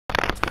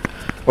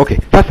Okay,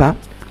 sasa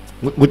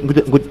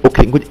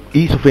okay,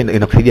 hii software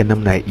inakusaidia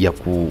namna ya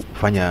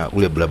kufanya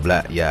ule bla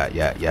bla ya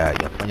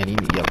kufanya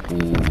nini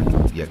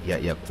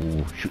ya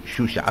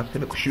kushusha,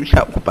 aseme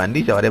kushusha,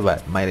 kupandisha, whatever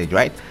mileage,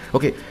 right?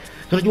 Okay,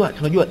 tunajua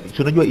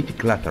each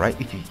cluster,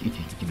 right? Each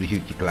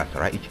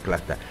cluster, right? Each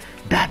cluster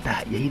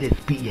data ya ile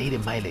speed, ya ile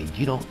mileage,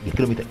 you know, ya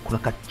kilomita, kuna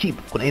ka chip,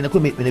 kuna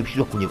inakuwa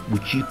imefishwa kwenye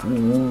chip,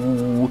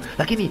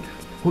 lakini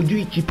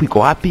hujui chip iko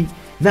wapi,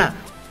 na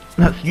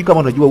sijui kama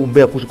unajua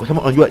umbea kuhusu, kwa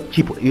sababu unajua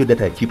chip, hiyo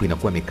data ya chip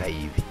inakuwa imekaa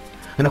hivi,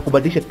 na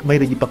kubadilisha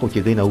mileage mpaka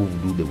uchezee na huu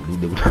mdude.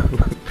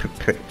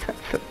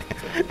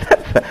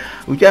 Sasa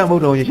uchawi ambao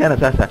unaonyeshana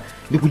sasa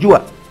ni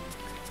kujua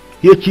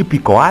hiyo chip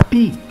iko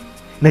wapi.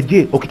 Na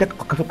je, ukitaka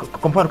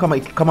kwa mfano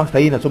kama sasa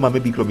inasoma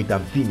maybe kilomita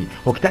 50,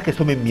 ukitaka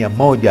isome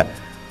 100,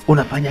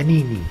 unafanya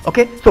nini?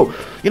 Okay, so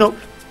you know,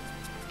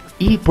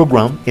 hii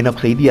program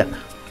inakusaidia.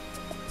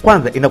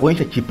 Kwanza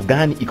inakuonyesha chip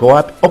gani iko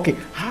wapi. Okay,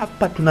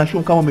 hapa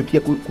tunashow kama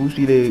umepitia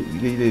kuhusu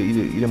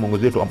ile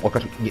mwongozo wetu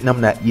wakati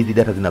namna hizi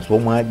data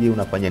zinasomwaje,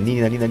 unafanya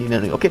nini na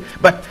nini. Okay,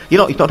 but you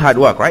know, it's not hard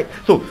work, right?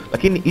 So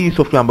lakini hii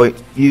software ambayo,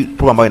 hii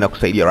program ambayo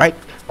inakusaidia, right?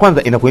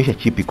 Kwanza inakuonyesha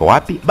chip iko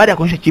wapi. Baada ya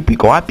kuonyesha chip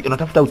iko wapi,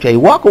 unatafuta uchawi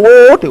wako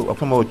wote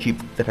kusoma hiyo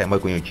chip, data ambayo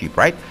kwenye chip,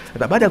 right?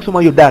 Sasa baada ya kusoma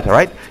hiyo data,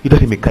 right, hiyo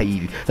data imekaa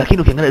hivi.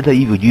 Lakini ukiangalia data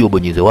hivi, ujue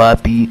ubonyeze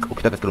wapi,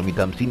 ukitaka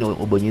kilomita 50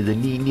 ubonyeze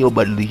nini,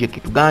 ubadilishe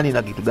kitu gani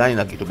na kitu gani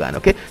na kitu gani.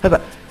 Okay? Sasa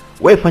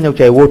wewe fanya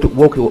uchawi wote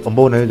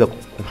ambao unaweza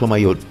kusoma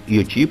hiyo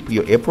chip,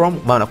 hiyo EEPROM,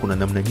 maana kuna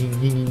namna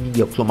nyingi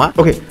ya kusoma.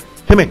 Okay,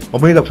 sema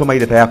umeweza kusoma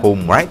ile data yako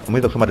humu, right?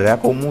 Umeweza kusoma data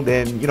yako humu,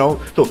 then you know,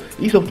 so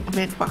hizo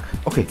man fuck.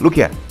 Okay, look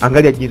here,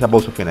 angalia jinsi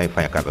ambavyo software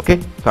inaifanya kazi. Okay,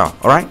 sawa,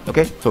 alright.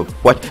 Okay, so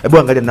watch, hebu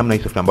angalia namna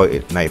hii software ambayo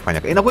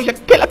inaifanya kazi, inakuonyesha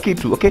kila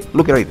kitu. Okay,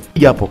 look right,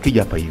 kija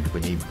hapa hivi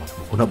kwenye hivi,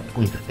 kuna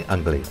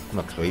angalia,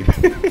 kuna Kiswahili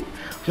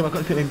sema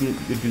kama maybe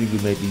you're dealing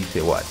with, maybe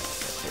say what,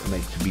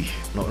 Mitsubishi,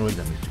 no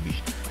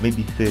Mitsubishi,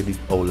 maybe say this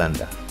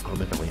Hollanda,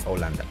 kalometa kwenye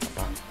Hollanda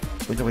hapa,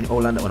 kwenye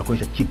Hollanda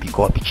wanakuonyesha chip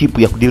iko wapi, chip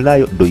ya kudeal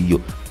nayo ndio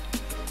hiyo.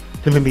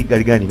 Tuseme maybe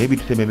gari gani, maybe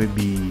tuseme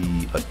maybe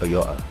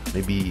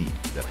maybe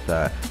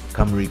that's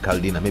Camry,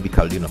 Caldina, maybe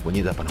Caldina,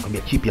 unabonyeza hapa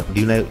nakwambia chip ya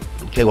kudeal nayo,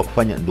 uchawi wa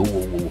kufanya ndio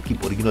huo,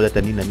 keep original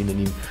data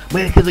nini,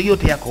 maelekezo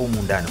yote yako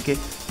humu ndani. Okay,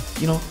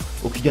 you know,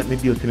 ukija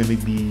maybe useme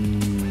maybe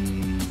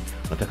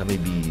unataka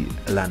maybe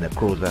Land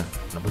Cruiser,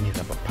 unabonyeza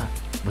hapa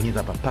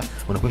bonyeza hapa,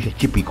 unakuonyesha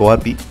chip iko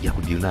wapi ya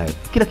kudeal nayo.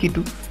 Kila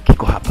kitu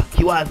kiko hapa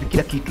kiwazi,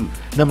 kila kitu,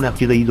 namna ya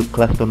kucheza hizo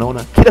cluster,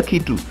 unaona kila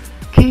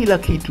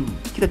kitu,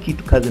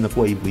 kazi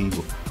inakuwa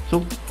hivyo.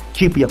 So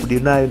chip ya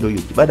kudeal nayo ndio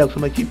hiyo. Baada ya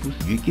kusoma chip,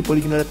 sijui keep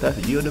original data,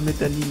 sijui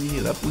odometer nini,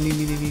 alafu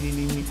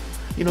nini,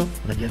 you know,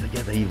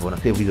 unajaza hivyo, una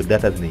save hizo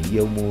data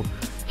zinaingia humo,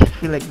 just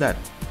feel like that.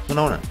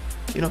 Unaona,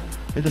 you know,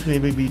 let's say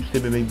maybe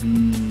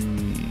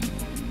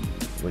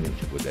when you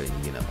check gari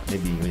nyingine,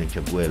 maybe when you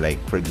check like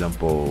for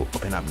example,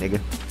 open up nigga,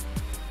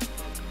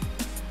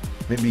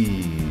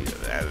 maybe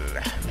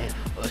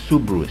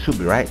Subaru,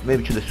 right?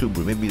 Maybe choose the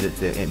Subaru, maybe that's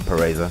the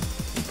Impreza.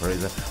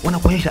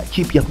 Wanakuonyesha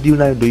chip ya kudeal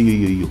nayo ndio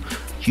hiyo.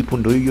 Chip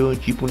ndio hiyo,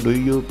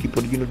 keep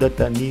original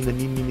data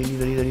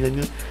nini,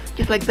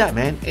 just like that,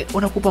 man.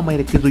 Unakupa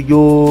maelekezo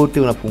yote,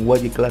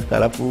 unafunguaje cluster,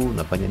 alafu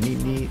unafanya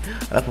nini,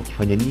 alafu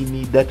ukifanya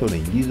nini, data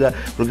unaingiza.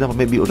 For example,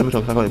 maybe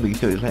automation kama maybe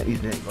is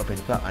open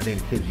up and then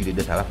it saves you the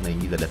data, alafu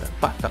unaingiza data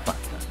faster.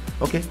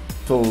 Okay,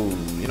 so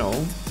you know,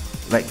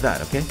 like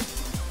that. Okay,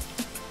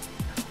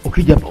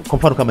 ukija kwa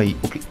mfano kama hii,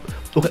 okay,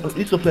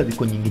 hii software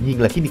ziko nyingi,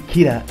 lakini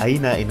kila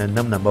aina ina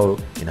namna ambayo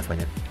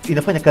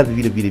inafanya kazi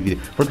vile.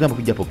 For example,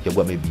 ukija hapo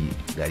kuchagua maybe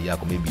gari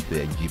yako, maybe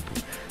say Jeep,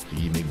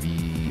 maybe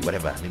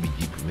whatever, maybe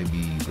Jeep,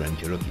 maybe Grand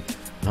Cherokee,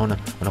 naona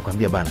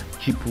wanakuambia bana,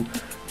 chip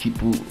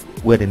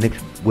where the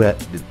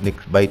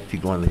next byte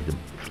signal is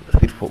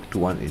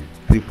 3421 is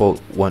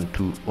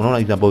 3412. Unaona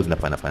hizo ambazo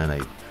zinafanana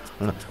hivi.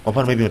 Unaona, kwa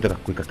mfano maybe unataka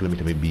kuweka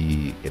kilomita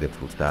maybe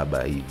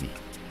 7,000 hivi,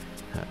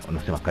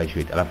 unasema cash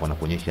rate, alafu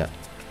wanakuonyesha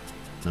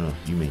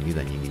sijui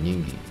umeingiza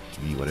nyingi,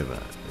 sijui whatever,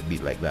 a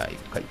bit like that,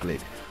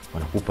 calculate,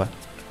 wanakupa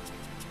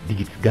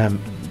digits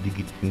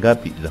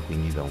ngapi za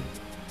kuingiza huko.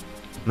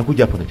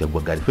 Unakuja hapo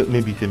unachagua gari,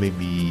 maybe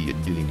you're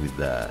dealing with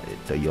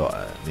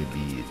Toyota,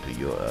 maybe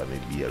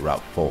a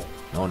RAV4.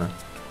 Naona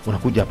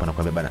unakuja hapa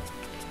nakwambia bana,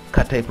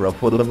 car type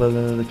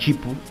RAV4,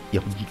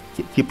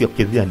 chip ya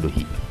kuchezea ndio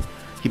hii.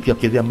 Chip ya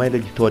kuchezea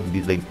mileage stored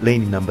in this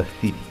lane number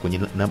 6, kwenye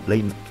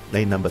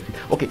line number 6.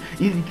 Okay,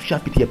 hizi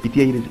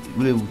tushapitia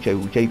ile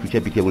uchawi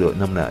tushapitia ule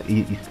namna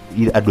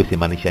ile address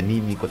maanisha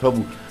nini, kwa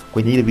sababu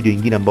kwenye ile video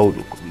nyingine ambayo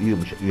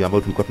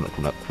tulikuwa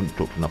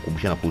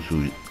tunakumbushana kuhusu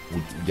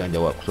ujanja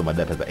wa kusoma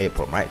data za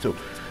EEPROM, right? So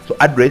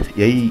address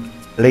ya hii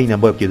lane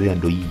ambayo kuchezea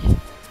ndio hii.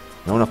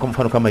 Naona kwa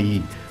mfano kama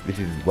hii, this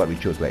is what we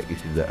chose, like this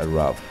is a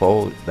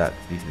RAV4, that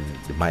this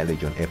is the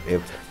mileage on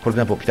FF. For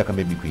example, ukitaka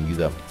maybe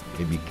kuingiza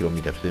maybe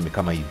kilomita tuseme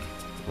kama hivi,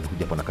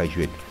 unakuja hapo na cash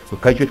rate. Kwa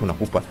cash rate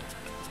unakupa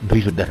ndio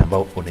hizo data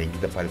ambao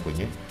unaingiza pale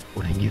kwenye,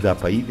 unaingiza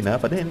hapa hivi na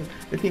hapa, then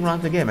the thing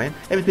runs again, man.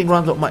 Everything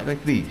runs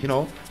like this, you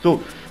know. So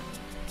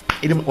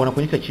ile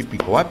unakuonyesha chip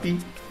iko wapi.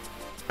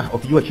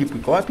 Ukijua chip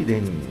iko wapi,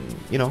 then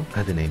you know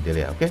kazi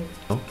inaendelea. Okay,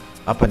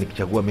 hapa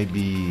nikichagua maybe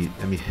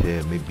let me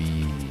say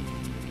maybe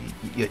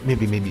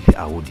maybe say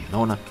audio,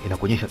 unaona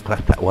inakuonyesha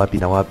cluster wapi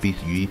na wapi,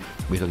 sijui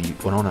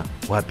unaona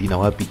wapi na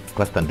wapi,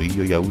 cluster ndio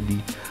hiyo ya audio.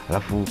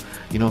 Alafu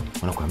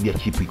wanakuambia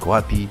chip iko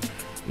wapi,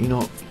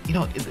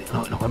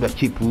 nakwambia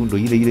chip ndo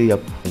ile ya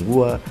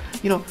kufungua,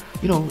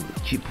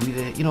 chip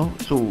ile,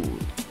 so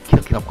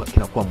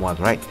kinakuwa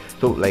mwanzo, right?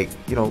 So like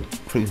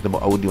for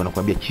example audio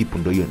wanakuambia chip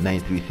ndo hiyo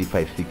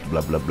 93C56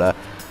 blah blah blah.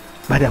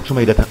 Baada ya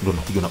kusoma hiyo data ndo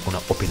unakuja una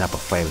open up a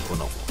file,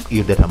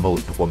 hiyo data ambayo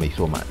utakuwa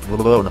umeisoma,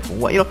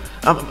 unafungua,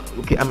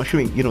 okay, I'm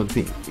assuming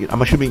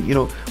I'm assuming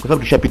kwa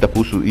sababu tushapita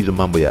kuhusu hizo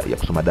mambo ya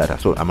kusoma data,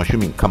 so I'm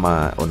assuming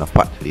kama una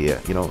fuatilia,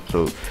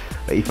 so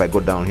if I go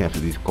down here to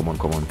these common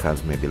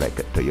cars, maybe like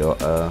a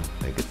Toyota,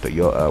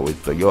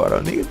 with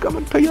Toyota, nigga, come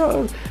on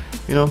Toyota,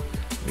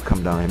 we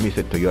come down and me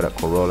say Toyota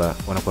Corolla,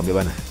 wanakuambia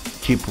bana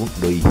chip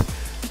ndo hii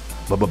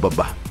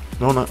baba,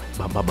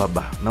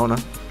 naona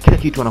kila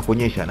kitu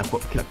wanakuonyesha, na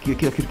kila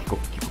kitu kiko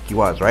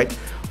kiwazi, right?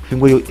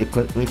 Ukifungua hiyo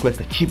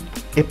request chip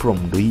EEPROM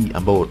ndo hii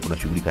ambao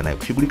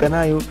unashughulika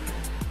nayo,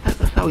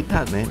 that's how it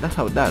does, man, that's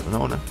how it does,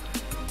 unaona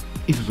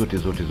hizo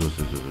zote,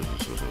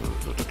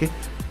 okay?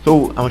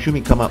 So I'm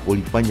assuming kama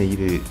ulifanya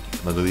ile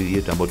mazoezi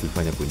yetu ambayo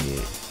tulifanya kwenye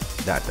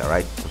data,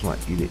 right? Kusema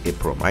ile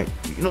EEPROM, right?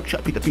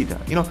 Pita,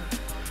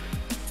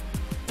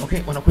 okay,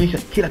 wanakuonyesha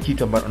kila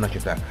kitu ambacho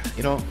unachotaka,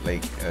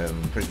 like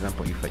for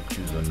example if I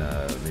choose on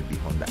maybe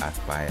Honda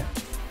Aspire,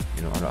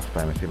 on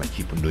Aspire nasema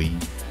chip ndo hii,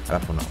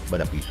 alafu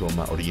baada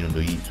kuisoma original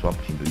ndo hii,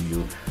 swap ndo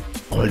hiyo,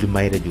 old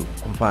mileage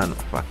kwa mfano.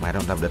 Fuck, I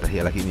don't have data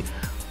here, lakini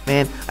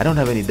man, I don't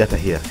have any data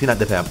here, sina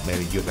data ya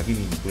mileage, lakini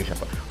nikuonyesha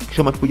hapa.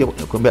 Ukisoma kuja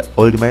kuambia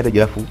old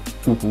mileage, alafu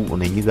huku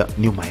unaingiza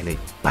new mileage,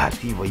 basi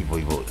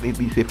hivyo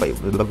maybe say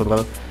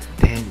 5,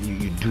 then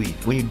you do it.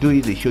 When you do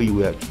it, they show you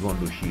where you want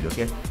to do shit,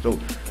 okay? So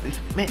this,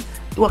 man,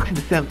 it works in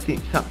the same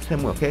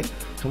way, okay?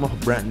 Some of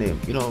brand name,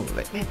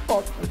 like, man,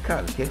 fuck the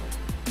car, okay?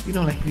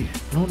 Like this,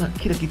 unaona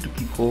kila kitu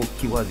kiko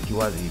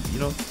kiwazi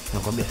hivi,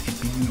 nakwambia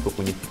CPU iko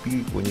kwenye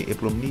CPU, kwenye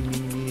EEPROM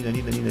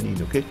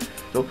nini, okay?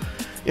 So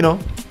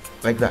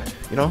like that,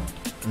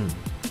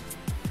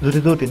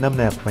 zote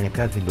namna ya kufanya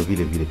kazi ndo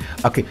vile,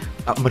 okay?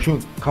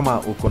 Mashumi kama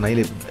uko na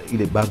ile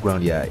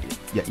background ya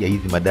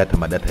hizi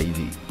madata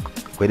hizi,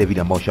 kwa ile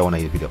video ambao ushaona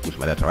ile video kuhusu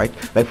data, right?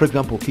 Like for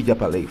example ukija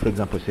hapa, like for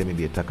example say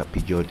maybe nataka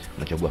Peugeot,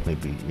 unachagua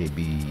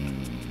maybe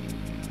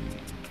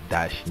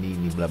dash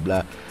nini bla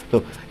bla,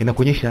 so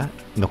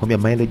inakwambia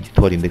mileage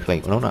toward index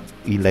line, unaona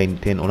hii line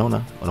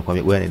 10,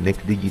 unakwambia where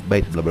next digit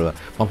bytes bla bla.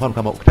 Kwa mfano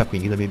kama ukitaka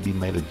kuingiza maybe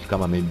mileage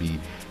kama maybe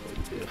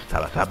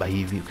 7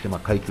 hivi, ukisema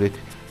calculate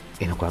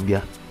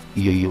inakwambia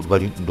hiyo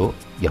value ndo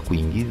ya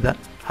kuingiza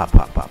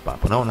hapa,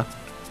 unaona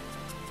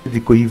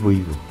ziko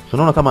hivyo. So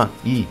unaona kama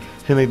hii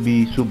sema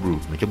maybe Subaru,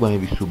 unachagua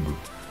maybe Subaru,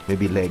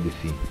 maybe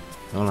Legacy,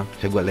 unaona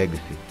chagua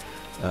Legacy,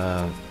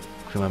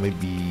 kusema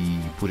maybe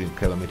put in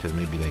kilometers,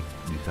 maybe like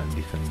this and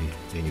this,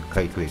 then you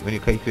calculate. When you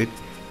calculate,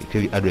 it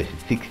tell you address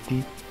is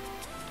 60,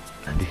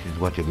 and this is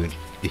what you're going to,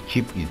 the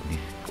chip is this.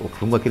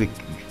 Ukifungua kile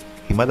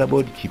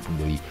motherboard, chip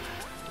ndo hii,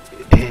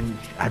 then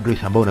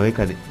address ambao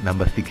unaweka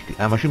number 60.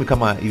 I'm assuming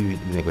kama hivi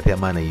nimekuletea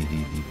maana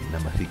hizi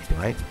number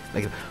 60, right?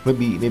 Like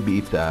maybe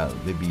it's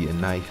maybe a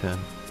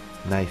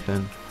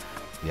Nissan,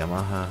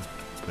 Yamaha,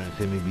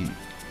 say maybe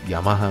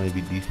Yamaha,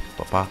 maybe this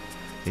papa,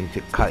 then you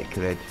say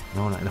calculate,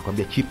 unaona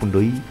inakwambia chip ndo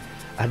hii,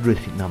 address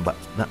number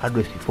na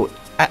address 4.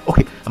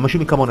 Okay, I'm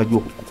assuming kama unajua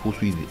kuhusu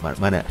hizi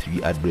maana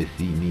sijui address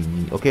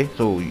nini, okay?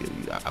 So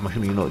I'm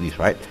assuming you know this,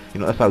 right?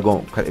 That's how I go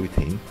cut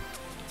everything.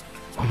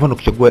 Kwa mfano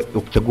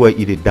ukichagua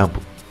ile dump,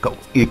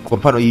 kwa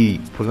mfano hii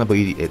for example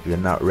hii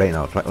right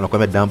now,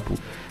 unakwambia dump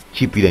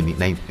chip ile ni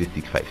 93656,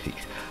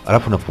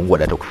 alafu unafungua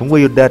data. Ukifungua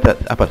hiyo data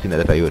hapa, sina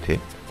data yote,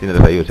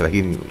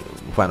 lakini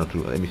mfano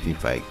tu, let me see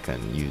if I can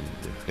use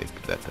the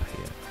fake data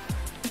here.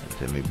 And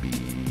say maybe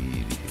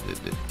this is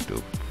a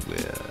desktop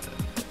where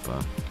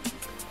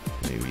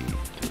maybe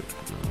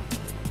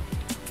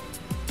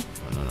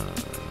no,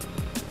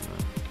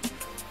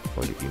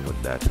 only email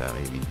data,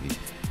 maybe this.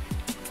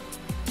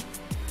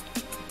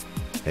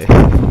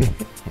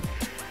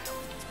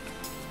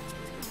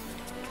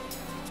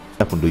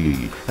 Ndo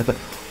hiyo. Sasa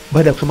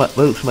baada ya kusoma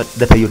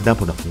data hiyo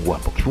dump, unafungua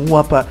hapo.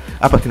 Ukifungua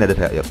hapa sina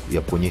data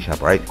ya kuonyesha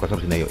hapa, right? Kwa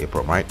sababu sina hiyo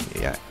EEPROM, right?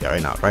 Yeah,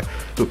 right now, right?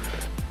 So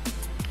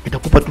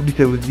itakupa tu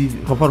details hizi.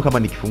 Kwa mfano kama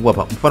nikifungua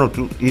hapa, mfano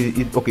tu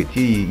okay,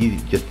 hii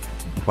just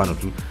mfano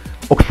tu.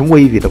 Ukifungua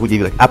hivi itakuja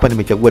hivi, like hapa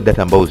nimechagua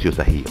data ambayo sio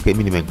sahihi, okay?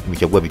 Mimi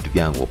nimechagua vitu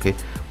vyangu, okay?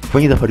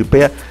 Kufanya for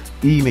repair,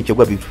 hii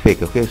imechagua vitu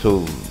fake, okay?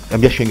 So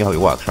I'm just showing you how it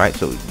works, right?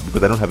 So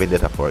because I don't have any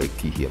data for a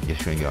key here, I'm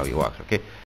just showing you how it works, okay?